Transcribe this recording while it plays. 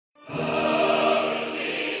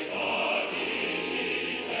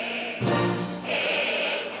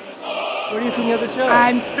do you think of the show?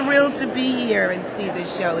 I'm thrilled to be here and see the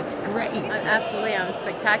show. It's great. Absolutely, I'm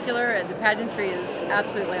spectacular. The pageantry is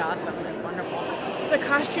absolutely awesome. It's wonderful. The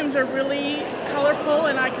costumes are really colorful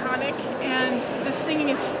and iconic, and the singing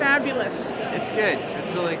is fabulous. It's good.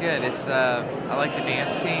 It's really good. I like the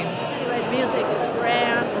dance scenes. The music is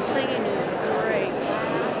grand. The singing is great.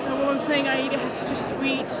 The woman playing Aida has such a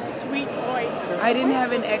sweet, sweet voice. I didn't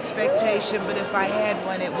have an expectation, but if I had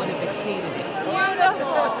one, it would have exceeded it.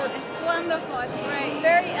 Wonderful. It's wonderful. It's great.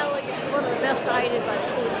 Very elegant. One of the best Aidas I've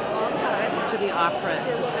seen in a long time. To the opera,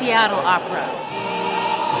 the Seattle Opera.